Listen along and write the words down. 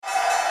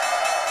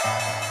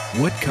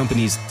What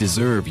companies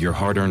deserve your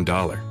hard-earned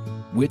dollar?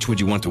 Which would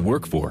you want to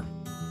work for?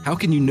 How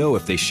can you know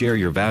if they share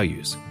your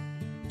values?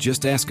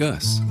 Just ask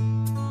us.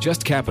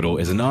 Just Capital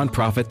is a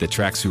nonprofit that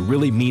tracks who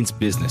really means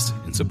business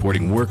in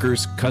supporting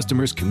workers,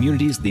 customers,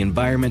 communities, the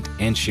environment,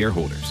 and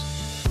shareholders.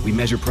 We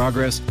measure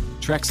progress,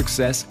 track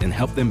success, and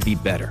help them be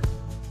better.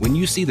 When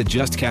you see the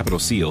Just Capital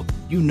seal,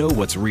 you know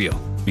what's real,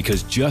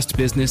 because just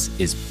business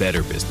is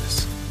better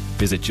business.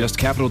 Visit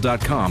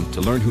justcapital.com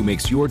to learn who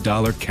makes your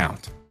dollar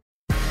count.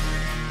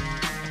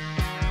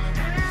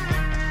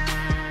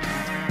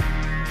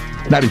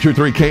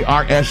 .92.3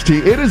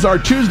 KRST. It is our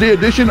Tuesday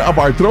edition of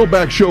our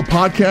Throwback Show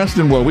podcast,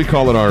 and well, we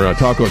call it our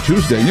Taco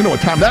Tuesday. You know what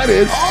time that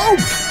is? Oh!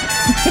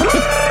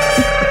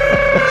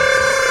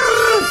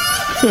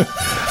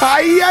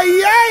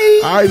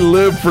 I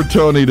live for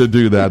Tony to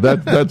do that.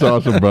 That's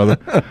awesome, brother.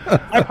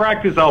 I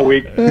practice all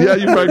week. Yeah,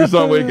 you practice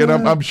all week, and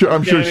I'm sure.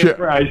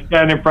 I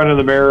stand in front of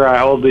the mirror. I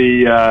hold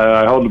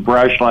the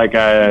brush like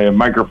a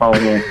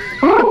microphone.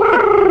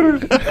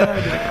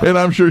 And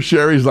I'm sure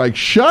Sherry's like,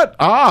 "Shut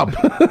up!"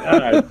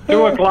 It's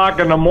 2:00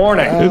 in the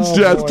morning. It's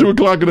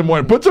 2:00 in the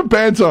morning. Put some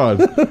pants on.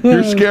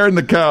 You're scaring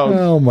the cows.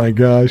 Oh my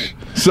gosh!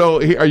 So,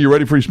 are you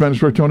ready for your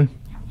Spanish word, Tony?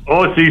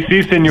 Oh,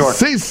 sí, señor.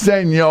 Sí,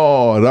 señor.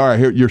 All right,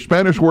 here, your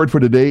Spanish word for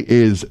today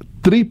is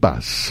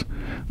tripas.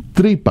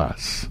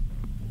 Tripas.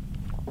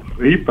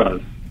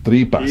 Tripas.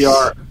 Tripas.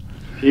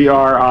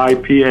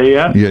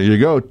 Tripas. Yeah, you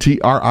go.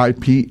 Tripas.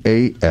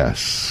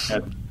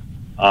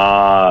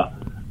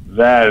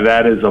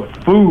 That is a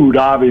food,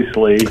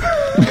 obviously.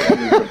 That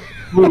is a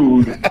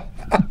food.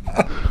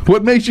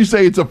 What makes you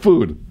say it's a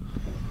food?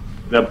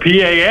 The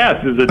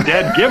PAS is a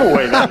dead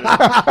giveaway.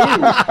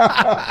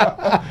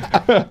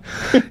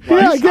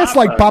 I guess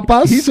like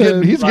papas. He's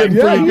getting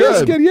pretty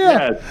good.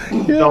 Yes.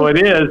 So it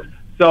is.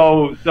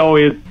 So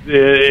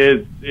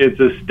it's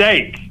a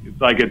steak.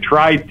 It's like a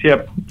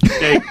tri-tip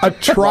steak.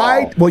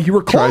 Well, you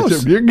were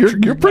close.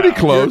 You're pretty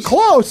close. You're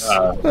close.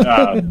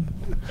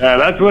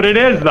 That's what it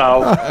is,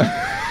 though.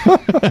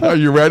 Are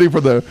you ready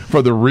for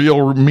the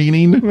real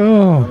meaning?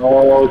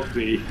 Oh,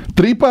 see.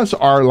 Tripas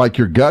are like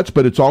your guts,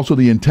 but it's also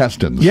the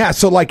intestines. Yeah,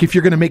 so like if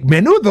you're going to make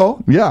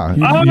menudo,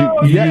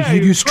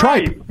 you use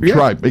tripe.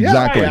 Tripe,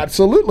 exactly. Yeah,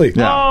 absolutely.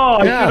 Yeah. Oh,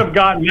 I should have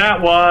gotten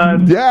that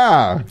one.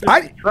 Yeah.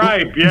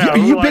 Tripe, yeah. Are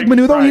you a big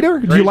menudo eater?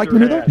 Do you like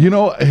menudo? You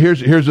know,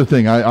 here's the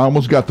thing. I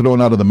almost got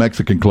thrown out of the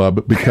Mexican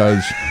club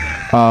because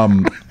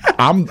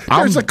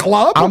There's a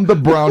club? I'm the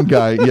brown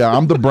guy. Yeah,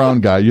 I'm the brown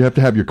guy. You have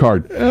to have your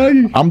card.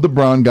 I'm the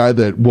brown guy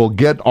that will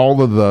get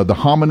all of the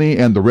hominy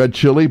and the red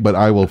chili, but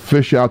I will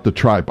fish out the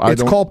tripe.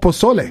 It's called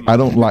pozole. I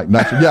don't like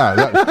that.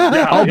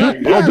 I'll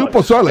do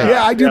pozole.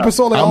 Yeah, I do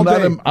pozole all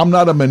day. I'm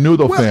not a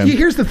menudo fan.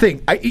 Here's the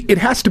thing. It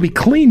has to be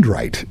cleaned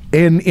right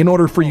in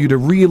order for you to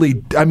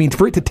really,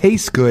 for it to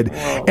taste good.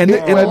 And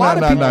a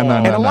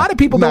lot of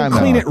people don't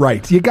clean it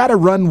right. You got to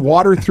run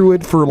water through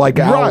it for like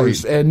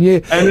hours. Right.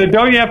 And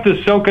don't you have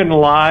to soak in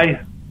lye?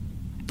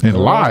 And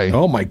lie.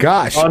 Oh my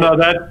gosh! Oh no,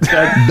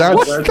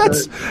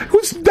 that's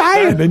who's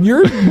dying in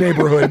your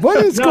neighborhood?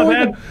 What is going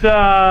on?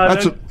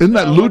 Isn't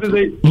that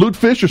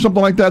lutefisk or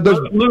something like that?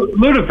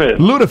 Lutefisk.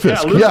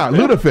 Lutefisk. Yeah,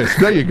 lutefisk.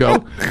 There you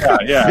go.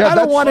 Yeah. I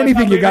don't want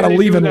anything you got to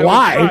leave in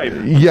lye.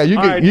 Yeah, you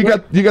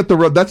got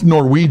the that's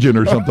Norwegian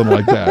or something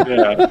like that.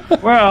 Yeah.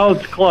 Well,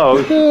 it's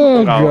close.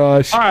 Oh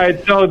gosh! All right.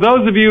 So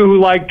those of you who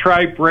like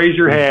tripe, raise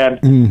your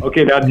hand.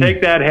 Okay, now take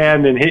that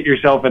hand and hit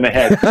yourself in the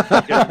head.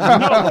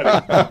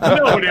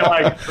 Nobody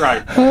likes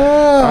tripe.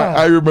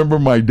 I remember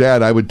my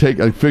dad.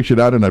 I'd fish it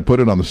out and I'd put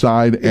it on the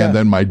side, and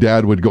then my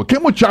dad would go, "¿Qué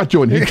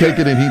muchacho?" and he'd take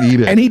it and he'd eat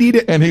it. And he'd eat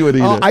it. And he would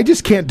eat it. I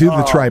just can't do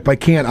the tripe. I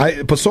can't.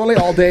 Pozole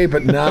all day,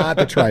 but not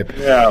the tripe.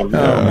 Yeah.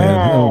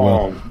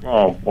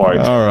 Oh boy.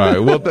 All right.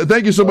 Well,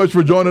 thank you so much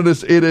for joining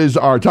us. It is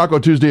our Taco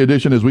Tuesday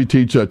edition as we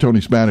teach Tony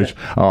Spanish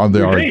on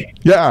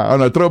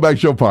our Throwback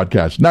Show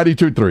podcast.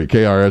 92.3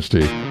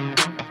 KRST.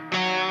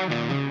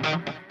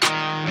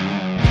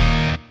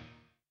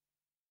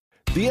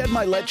 The Ed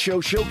Milet Show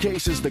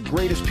showcases the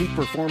greatest peak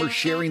performers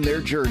sharing their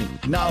journey,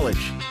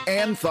 knowledge,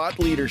 and thought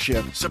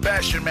leadership.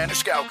 Sebastian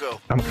Maniscalco.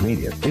 I'm a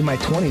comedian. In my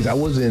 20s, I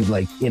wasn't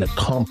in a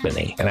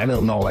company, and I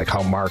don't know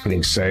how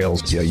marketing,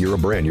 sales. Yeah, you're a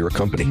brand. You're a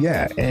company.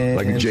 Yeah, and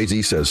like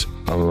Jay-Z says,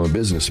 I'm a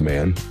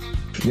businessman.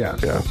 Yeah.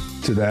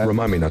 To that.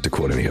 Remind me not to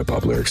quote any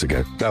hip-hop lyrics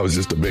again. That was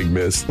just a big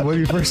miss. When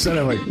you first said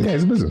it, I'm like, yeah,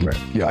 he's a businessman.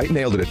 Yeah, I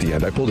nailed it at the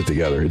end. I pulled it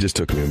together. It just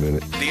took me a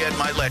minute. The Ed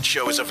Milet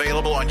Show is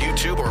available on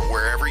YouTube or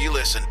wherever you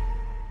listen.